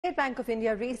State Bank of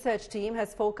India research team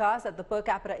has forecast that the per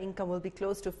capita income will be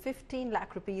close to 15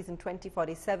 lakh rupees in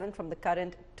 2047 from the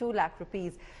current 2 lakh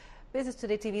rupees. Business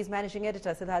Today TV's managing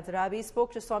editor Siddharth Zarabi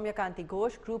spoke to Soumya Kanti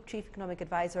Ghosh, Group Chief Economic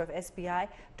Advisor of SBI,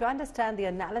 to understand the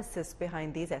analysis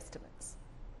behind these estimates.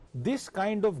 This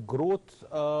kind of growth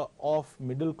of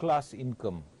middle class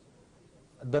income,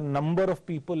 the number of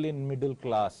people in middle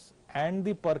class and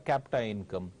the per capita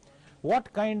income,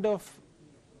 what kind of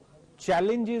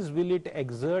challenges will it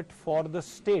exert for the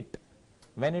state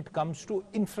when it comes to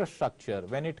infrastructure,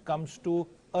 when it comes to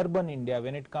urban India,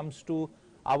 when it comes to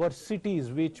our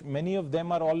cities, which many of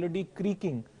them are already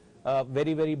creaking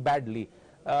very, very badly?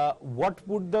 What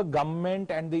would the government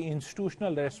and the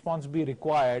institutional response be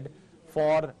required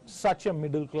for such a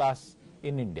middle class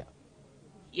in India?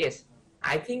 Yes,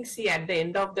 I think, see, at the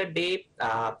end of the day,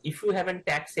 if you have a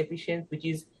tax efficient, which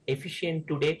is efficient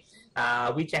today,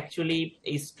 which actually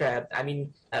is,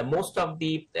 most of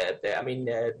the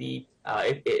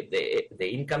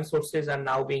income sources are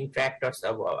now being tracked, or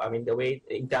the way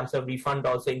in terms of refund,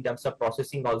 also in terms of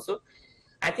processing also.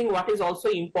 I think what is also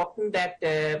important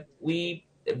that we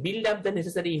build up the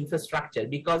necessary infrastructure,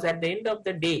 because at the end of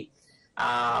the day,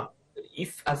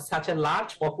 if such a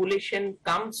large population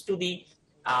comes to the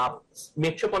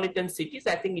metropolitan cities,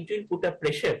 I think it will put a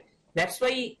pressure. That's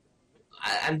why,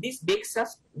 and this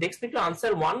makes me to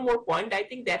answer one more point. I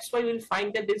think that's why we'll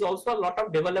find that there's also a lot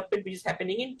of development which is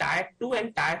happening in Tier 2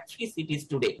 and Tier 3 cities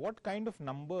today. What kind of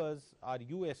numbers are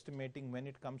you estimating when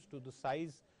it comes to the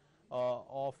size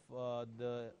of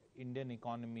the Indian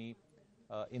economy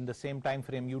in the same time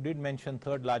frame? You did mention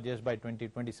third largest by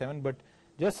 2027, but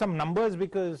just some numbers,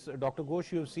 because Dr.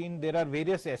 Ghosh, you've seen there are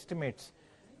various estimates,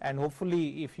 and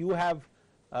hopefully if you have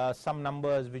some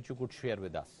numbers which you could share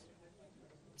with us.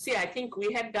 See, I think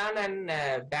we had done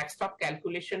a backstop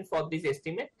calculation for this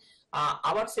estimate.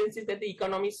 Our sense is that the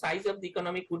economy size of the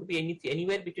economy could be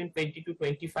anywhere between 20 to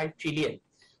 25 trillion.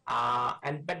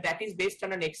 But that is based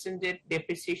on an exchange rate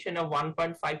depreciation of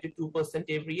 1.5 to 2%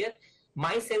 every year.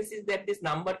 My sense is that this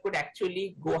number could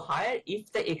actually go higher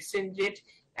if the exchange rate,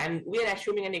 and we are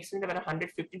assuming an exchange rate of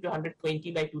 150 to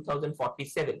 120 by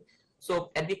 2047.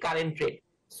 So at the current rate.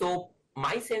 So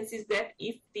my sense is that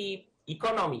if the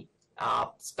economy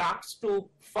starts to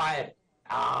fire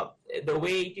the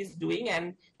way it is doing,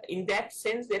 and in that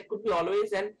sense there could be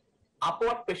always an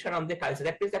upward pressure on the currency.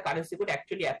 That means the currency could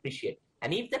actually appreciate,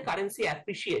 and if the currency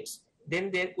appreciates,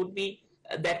 then there could be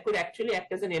that could actually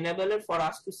act as an enabler for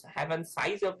us to have a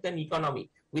size of the economy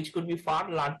which could be far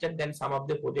larger than some of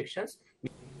the projections.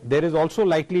 There is also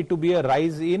likely to be a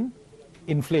rise in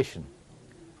inflation,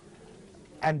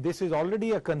 and this is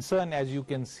already a concern, as you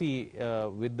can see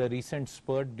with the recent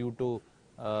spurt due to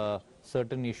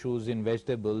certain issues in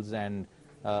vegetables and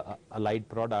allied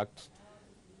products.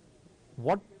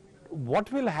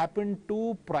 What will happen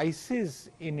to prices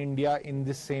in India in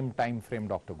this same time frame,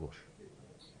 Dr. Ghosh?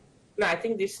 No, I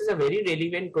think this is a very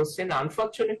relevant question.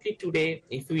 Unfortunately, today,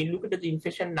 if we look at the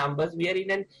inflation numbers, we are in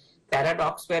a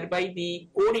paradox whereby the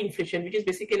core inflation, which is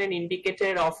basically an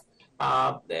indicator of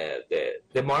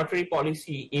the monetary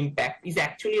policy impact, is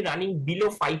actually running below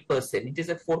 5%. It is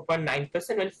at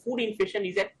 4.9%, while food inflation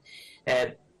is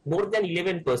at more than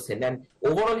 11%, and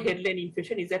overall headline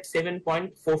inflation is at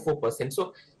 7.44%.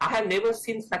 So I have never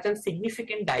seen such a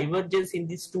significant divergence in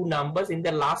these two numbers in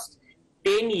the last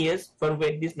 10 years from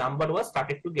when this number was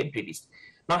started to get released.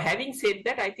 Now, having said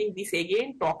that, I think this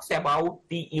again talks about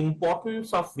the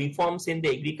importance of reforms in the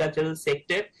agricultural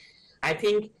sector. I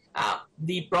think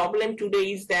the problem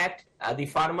today is that the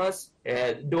farmers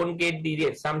sometimes don't get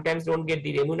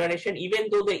the remuneration, even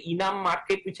though the ENAM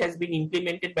market, which has been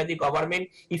implemented by the government,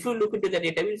 if you look into the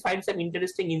data, we'll find some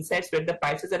interesting insights where the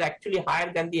prices are actually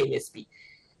higher than the MSP.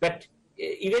 But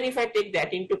even if I take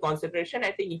that into consideration,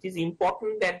 I think it is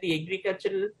important that the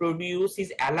agricultural produce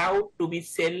is allowed to be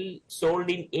sold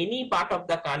in any part of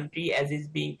the country as is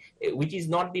being, which is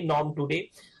not the norm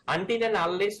today. Until and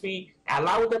unless we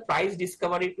allow the price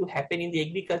discovery to happen in the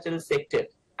agricultural sector,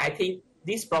 I think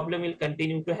this problem will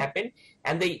continue to happen.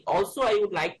 And also I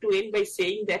would like to end by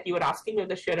saying that you are asking of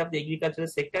the share of the agricultural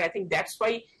sector. I think that's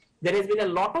why there has been a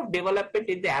lot of development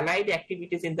in the allied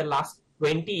activities in the last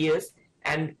 20 years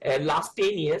and last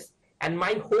 10 years. And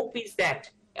my hope is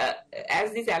that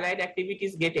as these allied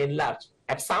activities get enlarged,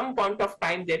 at some point of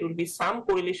time there will be some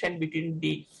correlation between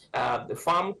the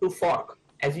farm to fork,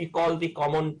 as we call the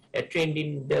common trend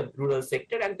in the rural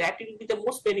sector, and that will be the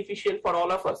most beneficial for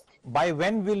all of us. By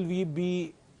when will we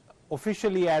be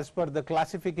officially, as per the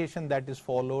classification that is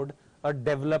followed, a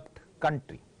developed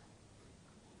country?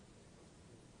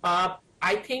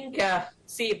 I think,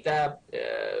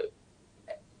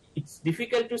 It's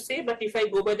difficult to say, but if I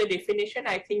go by the definition,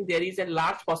 I think there is a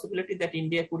large possibility that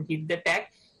India could hit the tag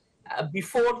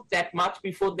before that, much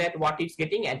before that, what is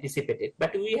getting anticipated.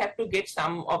 But we have to get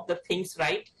some of the things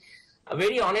right.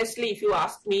 Very honestly, if you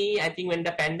ask me, I think when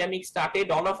the pandemic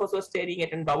started, all of us were staring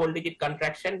at a double-digit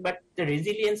contraction, but the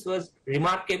resilience was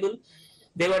remarkable.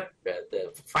 They were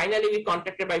finally we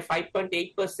contracted by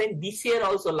 5.8%. This year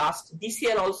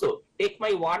also, take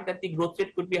my word that the growth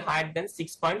rate could be higher than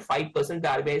 6.5% the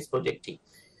RBI is projecting.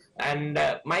 And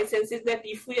my sense is that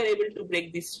if we are able to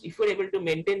break this, if we are able to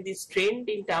maintain this trend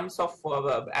in terms of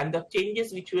and the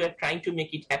changes which we are trying to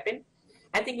make it happen,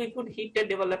 I think we could hit the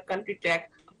developed country track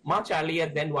much earlier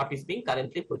than what is being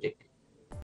currently projected.